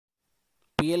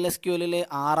PLSQL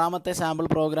ആറാമത്തെ sample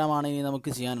പ്രോഗ്രാമാണ് ഇനി നമുക്ക്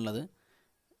ചെയ്യാനുള്ളത്.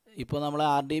 ഇപ്പോൾ നമ്മൾ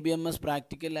RDBMS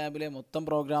പ്രാക്ടിക്കൽ ലാബിലെ മൊത്തം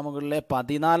പ്രോഗ്രാമുകളിലെ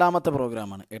 14ാമത്തെ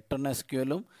പ്രോഗ്രാമാണ്. 8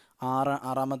 SQLും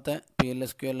ആറാമത്തെ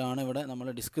PLSQLാണ് ഇവിടെ നമ്മൾ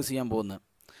ഡിസ്കസ് ചെയ്യാൻ പോകുന്നത്.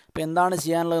 അപ്പോൾ എന്താണ്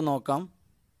ചെയ്യാനുള്ളത് നോക്കാം.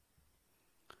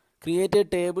 Create A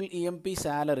table EMP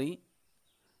salary,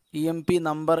 EMP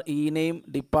number, E-name,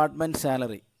 department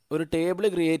salary. ഒരു ടേബിൾ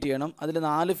ക്രിയേറ്റ് ചെയ്യണം. അതിൽ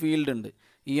 4 ഫീൽഡ് ഉണ്ട്: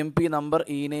 EMP number,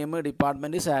 E-name,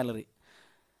 department, salary.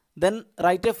 Then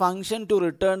write a function to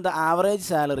return the average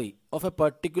salary of a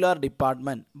particular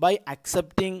department by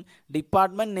accepting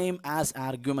department name as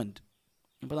argument.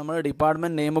 ഇപ്പോൾ നമ്മൾ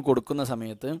department name കൊടുക്കുന്ന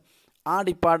സമയത്ത് ആ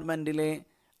ഡിപ്പാർട്ട്മെൻറ്റിലെ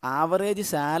average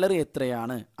salary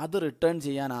എത്രയാണ് അത് റിട്ടേൺ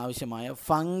ചെയ്യാൻ ആവശ്യമായ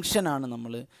ഫങ്ഷനാണ്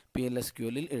നമ്മൾ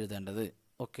PLSQLിൽ എഴുതേണ്ടത്.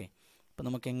 ഓക്കെ, അപ്പോൾ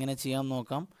നമുക്ക് എങ്ങനെ ചെയ്യാൻ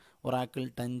നോക്കാം. ഒറാക്കിൾ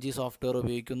 10G സോഫ്റ്റ്വെയർ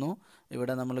ഉപയോഗിക്കുന്നു.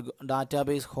 ഇവിടെ നമ്മൾ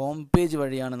ഡാറ്റാബേസ് ഹോം പേജ്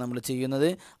വഴിയാണ് നമ്മൾ ചെയ്യുന്നത്.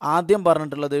 ആദ്യം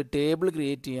പറഞ്ഞിട്ടുള്ളത് ടേബിൾ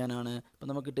ക്രിയേറ്റ് ചെയ്യാനാണ്. അപ്പോൾ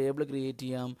നമുക്ക് ടേബിൾ ക്രിയേറ്റ്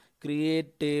ചെയ്യാം.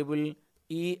 Create table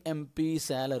EMP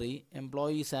salary,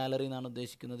 employee salary എന്നാണ്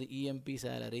ഉദ്ദേശിക്കുന്നത്. EMP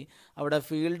salary. അവിടെ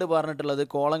ഫീൽഡ് പറഞ്ഞിട്ടുള്ളത്,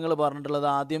 കോളങ്ങൾ പറഞ്ഞിട്ടുള്ളത്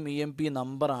ആദ്യം EMP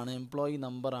നമ്പറാണ്, എംപ്ലോയി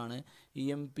നമ്പറാണ്.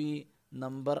 EMP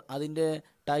നമ്പർ, അതിൻ്റെ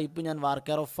ടൈപ്പ് ഞാൻ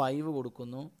varchar of 5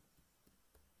 കൊടുക്കുന്നു.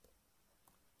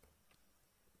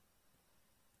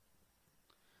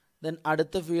 ദെൻ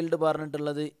അടുത്ത ഫീൽഡ്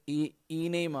പറഞ്ഞിട്ടുള്ളത്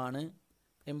ഇ-നെയിം ആണ്,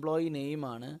 എംപ്ലോയി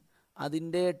നെയിമാണ്.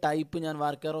 അതിൻ്റെ ടൈപ്പ് ഞാൻ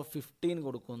varchar of 15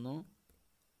 കൊടുക്കുന്നു.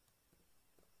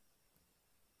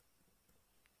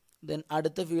 ദെൻ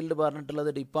അടുത്ത ഫീൽഡ്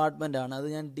പറഞ്ഞിട്ടുള്ളത് ഡിപ്പാർട്ട്മെൻ്റ് ആണ്. അത്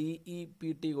ഞാൻ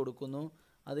DEPT കൊടുക്കുന്നു.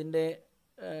 അതിൻ്റെ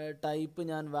ടൈപ്പ്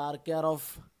ഞാൻ varchar of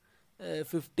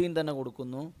 15 തന്നെ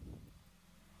കൊടുക്കുന്നു.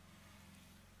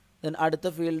 ദെൻ അടുത്ത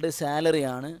ഫീൽഡ് സാലറി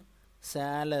ആണ്,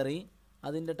 സാലറി.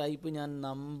 അതിൻ്റെ ടൈപ്പ് ഞാൻ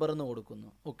നമ്പർ എന്ന് കൊടുക്കുന്നു.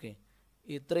 ഓക്കെ,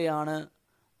 ഇത്രയാണ്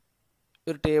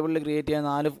ഒരു ടേബിളിൽ ക്രിയേറ്റ് ചെയ്യാൻ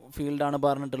 4 ഫീൽഡാണ്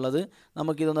പറഞ്ഞിട്ടുള്ളത്.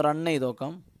 നമുക്കിതൊന്ന് റൺ ചെയ്ത്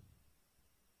നോക്കാം.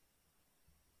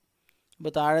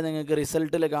 ഇപ്പോൾ താഴെ നിങ്ങൾക്ക്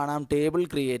റിസൾട്ടിൽ കാണാം ടേബിൾ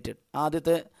ക്രിയേറ്റഡ്.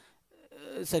 ആദ്യത്തെ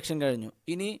സെക്ഷൻ കഴിഞ്ഞു.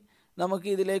 ഇനി നമുക്ക്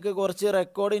ഇതിലേക്ക് കുറച്ച്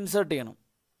റെക്കോർഡ് ഇൻസേർട്ട് ചെയ്യണം.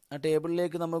 ആ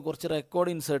ടേബിളിലേക്ക് നമ്മൾ കുറച്ച്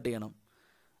റെക്കോർഡ് ഇൻസേർട്ട് ചെയ്യണം.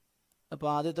 അപ്പോൾ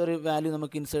ആദ്യത്തെ ഒരു വാല്യൂ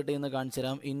നമുക്ക് ഇൻസേർട്ട് ചെയ്യുന്നത് കാണിച്ചു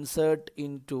തരാം. Insert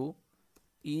in to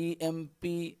EMP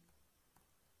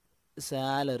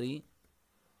salary,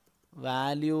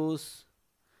 values,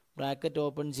 bracket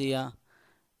open ചെയ്യുക.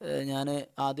 ഞാൻ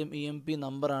ആദ്യം EMP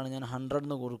നമ്പറാണ്, ഞാൻ 100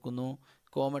 എന്ന് കൊടുക്കുന്നു.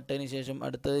 കോമട്ടതിന് ശേഷം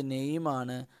അടുത്തത്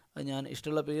നെയിമാണ്, അത് ഞാൻ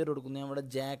ഇഷ്ടമുള്ള പേര് കൊടുക്കുന്നു. ഞാൻ ഇവിടെ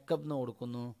ജാക്കബ് എന്ന്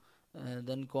കൊടുക്കുന്നു.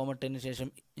 ദെൻ കോമട്ടതിന് ശേഷം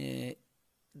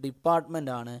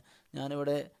ഡിപ്പാർട്ട്മെൻ്റ് ആണ്,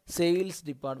 ഞാനിവിടെ സെയിൽസ്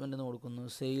ഡിപ്പാർട്ട്മെൻ്റ് എന്ന് കൊടുക്കുന്നു,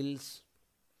 സെയിൽസ്.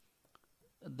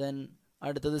 ദെൻ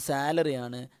അടുത്തത് സാലറി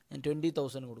ആണ്, ഞാൻ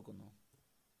 20,000 കൊടുക്കുന്നു.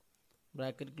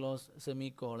 Bracket close, semi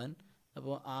colon.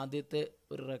 അപ്പോൾ ആദ്യത്തെ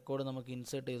ഒരു റെക്കോർഡ് നമുക്ക്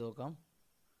ഇൻസേർട്ട് ചെയ്ത് നോക്കാം.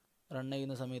 റൺ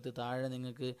ചെയ്യുന്ന സമയത്ത് താഴെ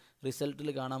നിങ്ങൾക്ക് റിസൾട്ടിൽ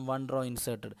കാണാം 1 റോ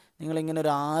ഇൻസേർട്ടഡ്. നിങ്ങളിങ്ങനെ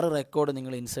ഒരു 6 റെക്കോർഡ്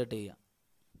നിങ്ങൾ ഇൻസേർട്ട് ചെയ്യുക.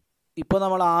 ഇപ്പോൾ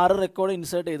നമ്മൾ 6 റെക്കോർഡ്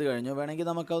ഇൻസേർട്ട് ചെയ്ത് കഴിഞ്ഞു. വേണമെങ്കിൽ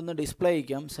നമുക്കതൊന്ന് display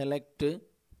ചെയ്യിക്കാം. Select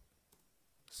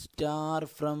star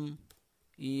from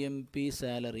EMP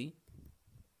salary.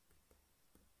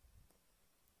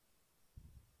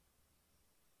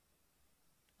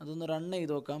 അതൊന്ന് റൺ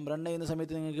ചെയ്ത് നോക്കാം. റൺ ചെയ്യുന്ന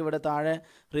സമയത്ത് നിങ്ങൾക്ക് ഇവിടെ താഴെ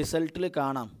റിസൾട്ടിൽ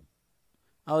കാണാം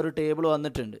ആ ഒരു ടേബിൾ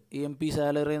വന്നിട്ടുണ്ട്. EMP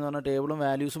സാലറി എന്ന് പറഞ്ഞ ടേബിളും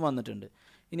വാല്യൂസും വന്നിട്ടുണ്ട്.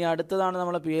 ഇനി അടുത്തതാണ്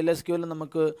നമ്മളെ PLSQL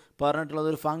നമുക്ക് പറഞ്ഞിട്ടുള്ളത്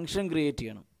ഒരു ഫംഗ്ഷൻ ക്രിയേറ്റ്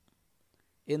ചെയ്യണം.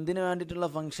 എന്തിനു വേണ്ടിയിട്ടുള്ള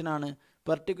ഫംഗ്ഷനാണ്?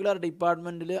 പർട്ടിക്കുലർ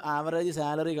ഡിപ്പാർട്ട്മെൻറ്റിൽ ആവറേജ്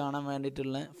സാലറി കാണാൻ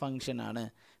വേണ്ടിയിട്ടുള്ള ഫംഗ്ഷനാണ്.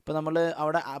 ഇപ്പോൾ നമ്മൾ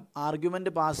അവിടെ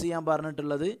ആർഗ്യുമെൻറ്റ് പാസ് ചെയ്യാൻ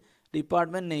പറഞ്ഞിട്ടുള്ളത്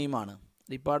ഡിപ്പാർട്ട്മെൻറ്റ് നെയിമാണ്.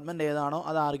 ഡിപ്പാർട്ട്മെൻറ്റ് ഏതാണോ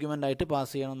അത് ആർഗ്യുമെൻ്റ് ആയിട്ട്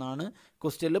പാസ് ചെയ്യണമെന്നാണ്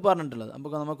ക്വസ്റ്റ്യനിൽ പറഞ്ഞിട്ടുള്ളത്.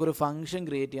 അപ്പോൾ നമുക്കൊരു ഫംഗ്ഷൻ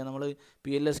ക്രിയേറ്റ് ചെയ്യാം. നമ്മൾ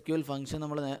PLSQL ഫംഗ്ഷൻ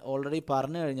നമ്മൾ ഓൾറെഡി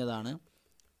പറഞ്ഞു കഴിഞ്ഞതാണ്.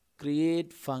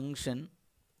 Create function,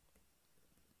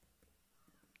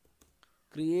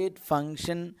 create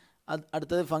function.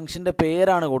 അടുത്തത് ഫംഗ്ഷൻ്റെ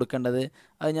പേരാണ് കൊടുക്കേണ്ടത്.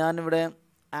 അത് ഞാനിവിടെ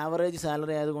ആവറേജ്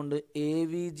സാലറി ആയതുകൊണ്ട്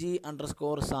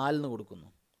AVG_sal എന്ന് കൊടുക്കുന്നു.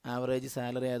 ആവറേജ്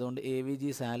സാലറി ആയതുകൊണ്ട് AVG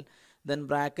sal. Then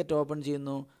bracket open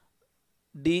ചെയ്യുന്നു.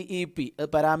 DEP അത്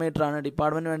പാരാമീറ്ററാണ്,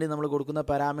 ഡിപ്പാർട്ട്മെൻറ്റിന് വേണ്ടി നമ്മൾ കൊടുക്കുന്ന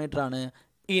പാരാമീറ്ററാണ്.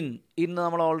 ഇൻ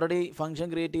നമ്മൾ ഓൾറെഡി ഫംഗ്ഷൻ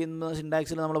ക്രിയേറ്റ് ചെയ്യുന്ന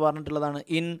സിൻടാക്സിൽ നമ്മൾ പറഞ്ഞിട്ടുള്ളതാണ്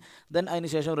ഇൻ. ദെൻ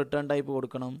അതിന് ശേഷം റിട്ടേൺ ടൈപ്പ്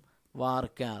കൊടുക്കണം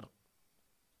varchar,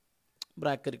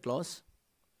 ബ്രാക്കറ്റ് ക്ലോസ്.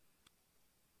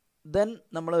 ദെൻ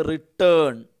നമ്മൾ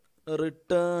റിട്ടേൺ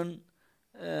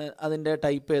അതിൻ്റെ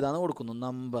ടൈപ്പ് ഏതാണെന്ന് കൊടുക്കുന്നു,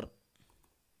 നമ്പർ.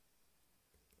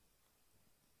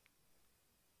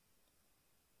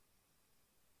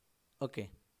 ഓക്കെ,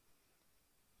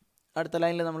 അടുത്ത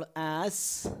ലൈനിൽ നമ്മൾ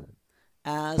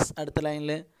ആസ് അടുത്ത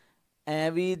ലൈനിൽ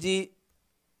AVG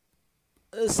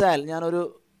sal. ഞാനൊരു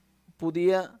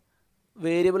പുതിയ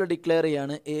വേരിയബിൾ ഡിക്ലെയർ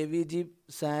ചെയ്യാണ്. AVG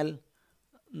sal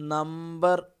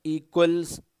number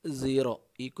equals 0.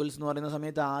 Equals എന്ന് പറയുന്ന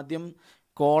സമയത്ത് ആദ്യം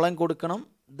കോളൻ കൊടുക്കണം,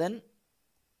 ദെൻ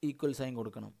ഈക്വൽ സൈൻ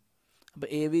കൊടുക്കണം. അപ്പോൾ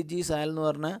AVG സാൽ എന്ന്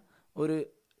പറഞ്ഞ ഒരു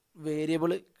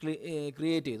വേരിയബിൾ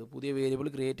ക്രിയേറ്റ് ചെയ്തു, പുതിയ വേരിയബിൾ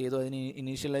ക്രിയേറ്റ് ചെയ്തു, അതിന്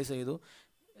ഇനീഷ്യലൈസ് ചെയ്തു,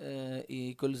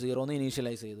 ഈക്വൽ 0 എന്ന്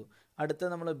ഇനീഷ്യലൈസ് ചെയ്തു. അടുത്ത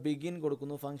നമ്മൾ ബിഗിൻ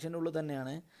കൊടുക്കുന്നു, ഫംഗ്ഷൻ്റെ ഉള്ളിൽ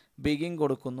തന്നെയാണ് ബിഗിൻ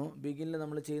കൊടുക്കുന്നു. ബിഗിനിൽ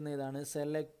നമ്മൾ ചെയ്യുന്ന ഇതാണ്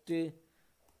select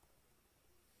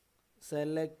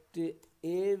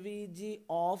AVG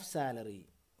of salary.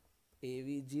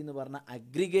 AVG എന്ന് പറഞ്ഞ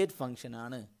അഗ്രിഗേറ്റ്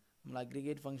ഫംഗ്ഷനാണ്. നമ്മൾ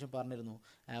അഗ്രിഗേറ്റ് ഫംഗ്ഷൻ പറഞ്ഞിരുന്നു,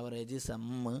 ആവറേജ്,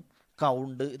 സമ്മ്,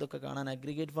 കൗണ്ട്, ഇതൊക്കെ കാണാൻ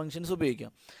അഗ്രിഗേറ്റ് ഫംഗ്ഷൻസ്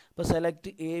ഉപയോഗിക്കാം. അപ്പോൾ സെലക്ട്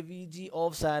AVG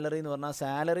ഓഫ് സാലറി എന്ന് പറഞ്ഞാൽ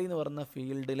സാലറി എന്ന് പറഞ്ഞ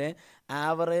ഫീൽഡിലെ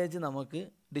ആവറേജ് നമുക്ക്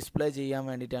ഡിസ്പ്ലേ ചെയ്യാൻ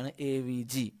വേണ്ടിയിട്ടാണ്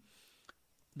AVG.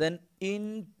 Then in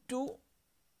to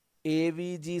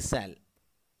AVG Sal.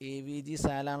 AVG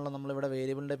സാലാണല്ലോ നമ്മളിവിടെ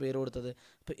വേരിയബിളിൻ്റെ പേര് കൊടുത്തത്.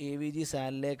 അപ്പോൾ AVG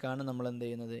സാലിലേക്കാണ് നമ്മൾ എന്ത്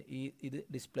ചെയ്യുന്നത്, ഇത്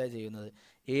ഡിസ്പ്ലേ ചെയ്യുന്നത്.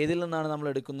 ഏതിൽ നിന്നാണ് നമ്മൾ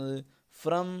എടുക്കുന്നത്?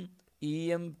 From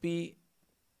EMP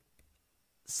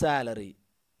salary.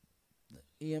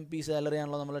 EMP salary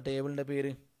ആണല്ലോ നമ്മളെ ടേബിളിൻ്റെ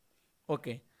പേര്.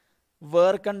 ഓക്കെ,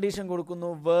 വേർ കണ്ടീഷൻ കൊടുക്കുന്നു.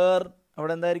 വേർ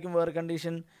അവിടെ എന്തായിരിക്കും വേർ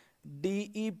കണ്ടീഷൻ?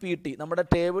 DEPT. നമ്മുടെ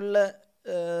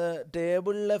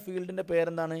ടേബിളിലെ ഫീൽഡിൻ്റെ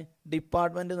പേരെന്താണ്?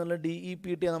 ഡിപ്പാർട്ട്മെൻറ്റ് എന്നുള്ള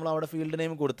DEPT നമ്മൾ അവിടെ ഫീൽഡ്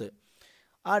നെയിം കൊടുത്ത്.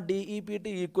 ആ DEPT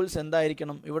ഈക്വൽസ്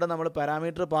എന്തായിരിക്കണം? ഇവിടെ നമ്മൾ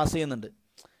പാരാമീറ്റർ പാസ് ചെയ്യുന്നുണ്ട്,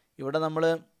 ഇവിടെ നമ്മൾ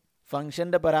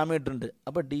ഫംഗ്ഷൻ്റെ പാരാമീറ്റർ ഉണ്ട്.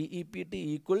 അപ്പോൾ DEPT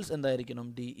ഈക്വൽസ് എന്തായിരിക്കണം?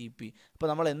 DEP. അപ്പോൾ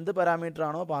നമ്മൾ എന്ത് പാരാമീറ്റർ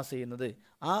ആണോ പാസ് ചെയ്യുന്നത്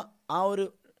ആ ഒരു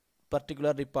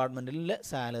പർട്ടിക്കുലർ ഡിപ്പാർട്ട്മെൻറ്റിലെ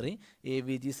സാലറി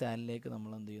AVG സാലിലേക്ക്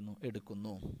നമ്മൾ എന്ത് ചെയ്യുന്നു?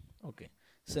 എടുക്കുന്നു. Okay,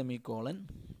 semicolon.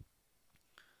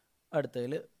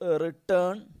 അടുത്തതിൽ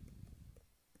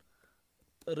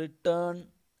റിട്ടേൺ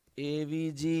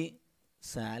AVG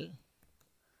സാൽ.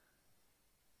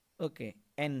 Okay,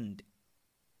 end.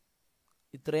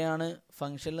 ഇത്രയാണ്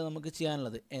ഫംഗ്ഷനിൽ നമുക്ക്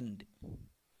ചെയ്യാനുള്ളത്. എൻഡ്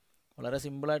വളരെ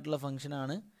സിമ്പിളായിട്ടുള്ള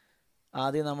ഫംഗ്ഷനാണ്.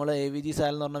 ആദ്യം നമ്മൾ AVG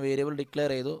സാൽ എന്ന് പറഞ്ഞ വേരിയബിൾ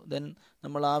ഡിക്ലെയർ ചെയ്തു. ദെൻ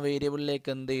നമ്മൾ ആ വേരിയബിളിലേക്ക്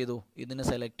എന്ത് ചെയ്തു? ഇതിനെ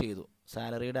സെലക്ട് ചെയ്തു,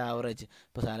 സാലറിയുടെ ആവറേജ്.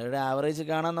 ഇപ്പോൾ സാലറിയുടെ ആവറേജ്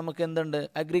കാണാൻ നമുക്ക് എന്തുണ്ട്?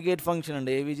 അഗ്രിഗേറ്റ് ഫംഗ്ഷൻ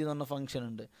ഉണ്ട്, AVG എന്ന് പറഞ്ഞ ഫംഗ്ഷൻ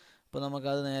ഉണ്ട്. അപ്പോൾ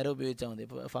നമുക്കത് നേരെ ഉപയോഗിച്ചാൽ മതി.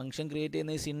 ഇപ്പോൾ ഫംഗ്ഷൻ ക്രിയേറ്റ്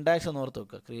ചെയ്യുന്ന ഈ സിൻടാക്സ് ഒന്ന് ഓർത്ത്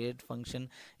വെക്കുക. ക്രിയേറ്റ് ഫംഗ്ഷൻ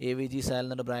AVG സാൽ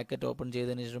എന്നിട്ട് ബ്രാക്കറ്റ് ഓപ്പൺ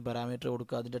ചെയ്തതിന് ശേഷം പാരാമീറ്റർ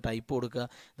കൊടുക്കുക, അതിൻ്റെ ടൈപ്പ് കൊടുക്കുക,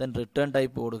 ദെൻ റിട്ടേൺ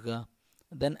ടൈപ്പ് കൊടുക്കുക,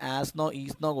 ദെൻ ആസ്നോ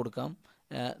ഈസ്നോ കൊടുക്കാം.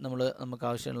 നമുക്ക്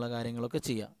ആവശ്യമുള്ള കാര്യങ്ങളൊക്കെ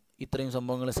ചെയ്യാം. ഇത്രയും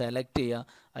സംഭവങ്ങൾ സെലക്ട് ചെയ്യുക,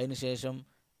 അതിന് ശേഷം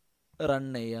റൺ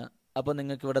ചെയ്യുക. അപ്പോൾ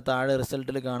നിങ്ങൾക്ക് ഇവിടെ താഴെ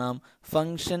റിസൾട്ടിൽ കാണാം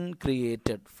ഫംഗ്ഷൻ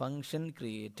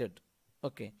ക്രിയേറ്റഡ്.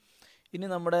 ഓക്കെ, ഇനി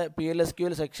നമ്മുടെ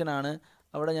PLSQL സെക്ഷനാണ്.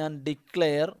 അവിടെ ഞാൻ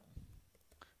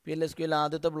PLSQL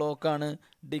ആദ്യത്തെ ബ്ലോക്കാണ്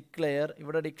ഡിക്ലെയർ.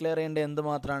 ഇവിടെ ഡിക്ലെയർ ചെയ്യേണ്ട എന്ത്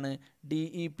മാത്രമാണ്?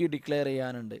 DEP ഡിക്ലെയർ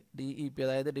ചെയ്യാനുണ്ട്. DEP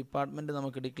അതായത് ഡിപ്പാർട്ട്മെൻറ്റ്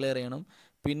നമുക്ക് ഡിക്ലെയർ ചെയ്യണം.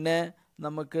 പിന്നെ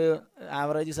നമുക്ക്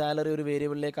ആവറേജ് സാലറി ഒരു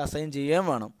വേരിയബിളിലേക്ക് അസൈൻ ചെയ്യാൻ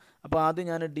വേണം. അപ്പോൾ ആദ്യം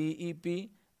ഞാൻ DEP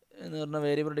എന്ന് പറഞ്ഞ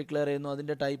വേരിയബിൾ ഡിക്ലെയർ ചെയ്യുന്നു.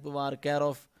 അതിൻ്റെ ടൈപ്പ് varchar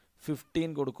of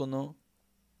 15 കൊടുക്കുന്നു,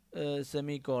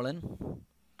 സെമിക്കോളൻ.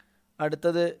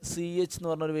 അടുത്തത് CH എന്ന്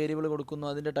പറഞ്ഞൊരു വേരിയബിൾ കൊടുക്കുന്നു,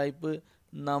 അതിൻ്റെ ടൈപ്പ്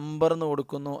നമ്പർ എന്ന്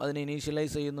കൊടുക്കുന്നു, അതിന്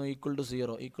ഇനീഷ്യലൈസ് ചെയ്യുന്നു ഈക്വൽ ടു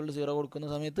 0 കൊടുക്കുന്ന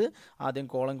സമയത്ത് ആദ്യം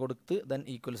കോളൻ കൊടുത്ത് ദെൻ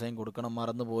ഈക്വൽ സൈൻ കൊടുക്കണം,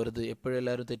 മറന്നു പോരുത്, എപ്പോഴും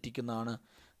എല്ലാവരും തെറ്റിക്കുന്നതാണ്.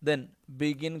 ദെൻ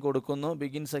ബിഗിൻ കൊടുക്കുന്നു.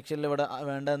 ബിഗിൻ സെക്ഷനിൽ ഇവിടെ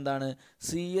വേണ്ട എന്താണ്?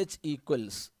 CH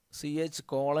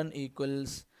colon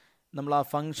equals. നമ്മൾ ആ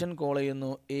ഫംഗ്ഷൻ കോൾ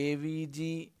ചെയ്യുന്നു. AVG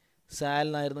സാൽ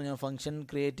എന്നായിരുന്നു ഞാൻ ഫംഗ്ഷൻ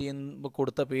ക്രിയേറ്റ് ചെയ്യുമ്പോൾ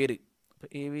കൊടുത്ത പേര്. അപ്പോൾ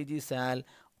AVG സാൽ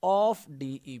ഓഫ്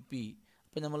DEP.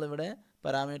 അപ്പോൾ നമ്മളിവിടെ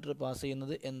പാരാമീറ്റർ പാസ്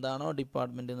ചെയ്യുന്നത് എന്താണോ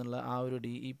ഡിപ്പാർട്ട്മെൻറ്റ് എന്നുള്ള ആ ഒരു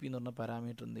DEP എന്ന് പറഞ്ഞ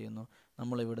പാരാമീറ്റർ എന്ത് ചെയ്യുന്നു?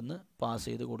 നമ്മൾ ഇവിടുന്ന് പാസ്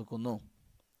ചെയ്ത് കൊടുക്കുന്നു.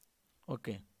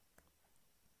 ഓക്കെ,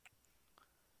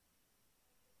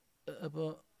 അപ്പോൾ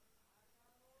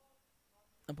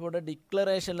ഇവിടെ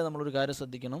ഡിക്ലറേഷനിൽ നമ്മളൊരു കാര്യം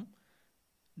ശ്രദ്ധിക്കണം.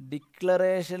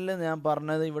 ഡിക്ലറേഷനിൽ ഞാൻ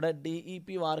പറഞ്ഞത് ഇവിടെ DEP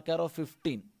varchar of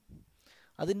 15,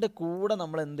 അതിൻ്റെ കൂടെ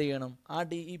നമ്മൾ എന്ത് ചെയ്യണം? ആ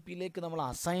DEPയിലേക്ക് നമ്മൾ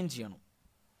അസൈൻ ചെയ്യണം.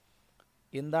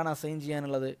 എന്താണ് അസൈൻ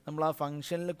ചെയ്യാനുള്ളത്? നമ്മൾ ആ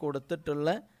ഫംഗ്ഷനിൽ കൊടുത്തിട്ടുള്ള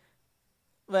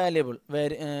വാല്യബിൾ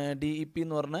DEP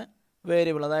എന്ന് പറഞ്ഞ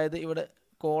വേരിയബിൾ, അതായത് ഇവിടെ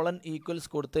കോളൻ ഈക്വൽസ്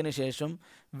കൊടുത്തതിന് ശേഷം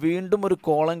വീണ്ടും ഒരു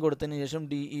കോളൻ കൊടുത്തതിന് ശേഷം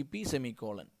DEP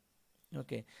സെമിക്കോളൻ.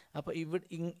 ഓക്കെ, അപ്പോൾ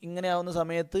ഇങ്ങനെ ആവുന്ന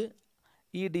സമയത്ത്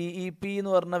ഈ DEP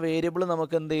എന്ന് പറഞ്ഞ വേരിയബിൾ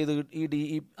നമുക്ക് എന്ത് ചെയ്തു? ഈ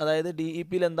DEP അതായത്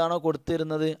DEPയിൽ എന്താണോ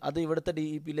കൊടുത്തിരുന്നത് അത് ഇവിടുത്തെ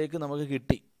DEPയിലേക്ക് നമുക്ക്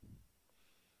കിട്ടി.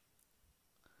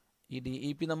 ഈ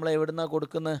DEP നമ്മൾ എവിടുന്നാണ്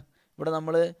കൊടുക്കുന്നത്? ഇവിടെ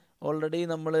നമ്മൾ ഓൾറെഡി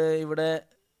ഇവിടെ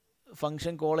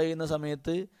ഫംഗ്ഷൻ കോൾ ചെയ്യുന്ന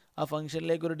സമയത്ത് ആ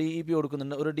ഫംഗ്ഷനിലേക്ക് ഒരു DEP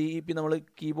കൊടുക്കുന്നുണ്ട്. ഒരു DEP നമ്മൾ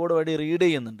കീബോർഡ് വഴി റീഡ്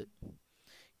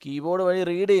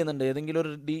ചെയ്യുന്നുണ്ട്. ഏതെങ്കിലും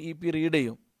ഒരു DEP റീഡ്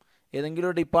ചെയ്യും, ഏതെങ്കിലും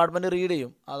ഒരു ഡിപ്പാർട്ട്മെൻറ്റ് റീഡ്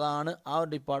ചെയ്യും. അതാണ് ആ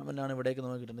ഡിപ്പാർട്ട്മെൻറ്റാണ് ഇവിടേക്ക്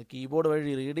നമുക്ക് കിട്ടുന്നത്. കീബോർഡ്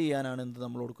വഴി റീഡ് ചെയ്യാനാണ് എന്ത്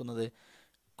നമ്മൾ കൊടുക്കുന്നത്?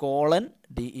 കോളൻ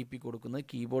DEP കൊടുക്കുന്നത്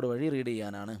കീബോർഡ് വഴി റീഡ്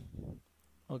ചെയ്യാനാണ്.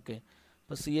 ഓക്കെ,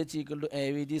 അപ്പോൾ CH equal to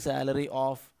AVG salary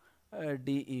of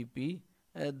DEP.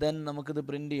 Then നമുക്കിത്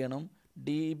പ്രിൻ്റ് ചെയ്യണം.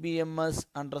 RDBMS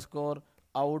underscore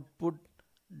output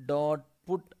dot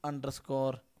puttu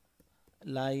underscore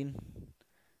line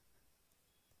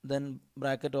then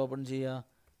bracket open ചെയ്യുക,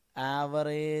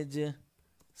 ആവറേജ്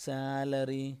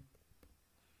സാലറി,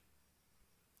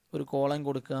 ഒരു കോളൻ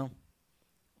കൊടുക്കാം,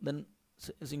 then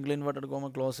single inverted comma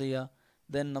close ചെയ്യുക.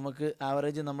 ദെൻ നമുക്ക്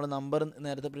ആവറേജ് നമ്മൾ നമ്പർ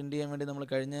നേരത്തെ പ്രിൻറ്റ് ചെയ്യാൻ വേണ്ടി നമ്മൾ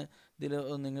കഴിഞ്ഞ ഇതിൽ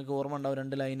നിങ്ങൾക്ക് ഓർമ്മ ഉണ്ടാവും,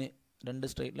 2 ലൈന് 2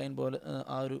 സ്ട്രെയിറ്റ് ലൈൻ പോലെ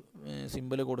ആ ഒരു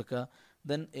സിമ്പിൾ കൊടുക്കുക.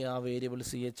 ദെൻ ആ വേരിയബിൾ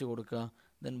CH കൊടുക്കുക.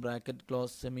 Then bracket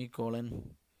close semi colon,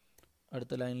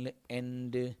 അടുത്ത ലൈനിൽ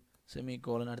എൻഡ് സെമി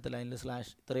കോളൻ, അടുത്ത ലൈനിൽ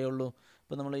സ്ലാഷ്. ഇത്രയേ ഉള്ളൂ.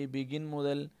 ഇപ്പോൾ നമ്മൾ ഈ ബിഗിൻ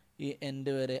മുതൽ ഈ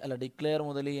എൻഡ് വരെ, അല്ല ഡിക്ലെയർ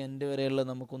മുതൽ ഈ എൻഡ് വരെയുള്ള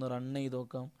നമുക്കൊന്ന് റൺ ചെയ്ത്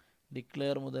നോക്കാം.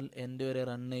 ഡിക്ലെയർ മുതൽ എൻഡ് വരെ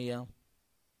റൺ ചെയ്യാം.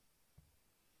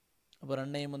 അപ്പോൾ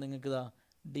റൺ ചെയ്യുമ്പോൾ നിങ്ങൾക്ക് ഇതാ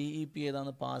DEP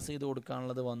ഏതാണെന്ന് പാസ് ചെയ്ത്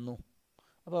കൊടുക്കാനുള്ളത് വന്നു.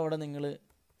 അപ്പോൾ അവിടെ നിങ്ങൾ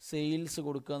സെയിൽസ്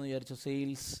കൊടുക്കാമെന്ന് വിചാരിച്ചു.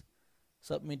 സെയിൽസ്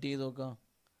സബ്മിറ്റ് ചെയ്ത് നോക്കാം.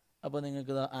 അപ്പോൾ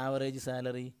നിങ്ങൾക്ക് ഇതാ ആവറേജ്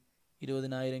സാലറി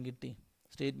 20,000 കിട്ടി.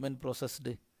 Statement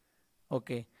processed.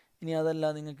 ഓക്കെ. ഇനി അതല്ല,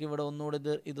 നിങ്ങൾക്ക് ഇവിടെ ഒന്നുകൂടെ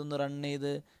ഇതൊന്ന് റൺ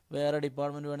ചെയ്ത് വേറെ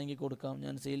ഡിപ്പാർട്ട്മെൻറ്റ് വേണമെങ്കിൽ കൊടുക്കാം.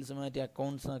 ഞാൻ സെയിൽസ് മാറ്റി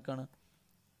അക്കൗണ്ട്സ് ആക്കാണ്.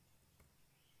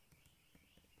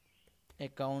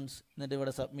 അക്കൗണ്ട്സ്, എന്നിട്ട്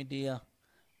ഇവിടെ സബ്മിറ്റ് ചെയ്യുക.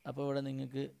 അപ്പോൾ ഇവിടെ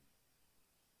നിങ്ങൾക്ക്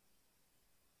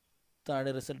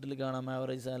താഴെ റിസൾട്ടിൽ കാണാം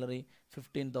ആവറേജ് സാലറി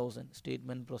 15,000,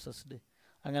 സ്റ്റേറ്റ്മെൻറ്റ് പ്രോസസ്ഡ്.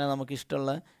 അങ്ങനെ നമുക്ക്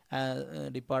ഇഷ്ടമുള്ള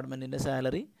ഡിപ്പാർട്ട്മെൻറ്റിൻ്റെ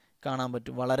സാലറി കാണാൻ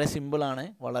പറ്റും. വളരെ സിമ്പിളാണ്,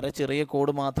 വളരെ ചെറിയ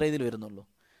കോഡ് മാത്രമേ ഇതിൽ വരുന്നുള്ളൂ.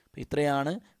 അപ്പോൾ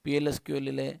ഇത്രയാണ്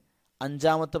PLSQLലെ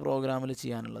 5ാമത്തെ പ്രോഗ്രാമിൽ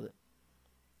ചെയ്യാനുള്ളത്.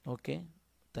 Okay,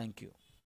 thank you.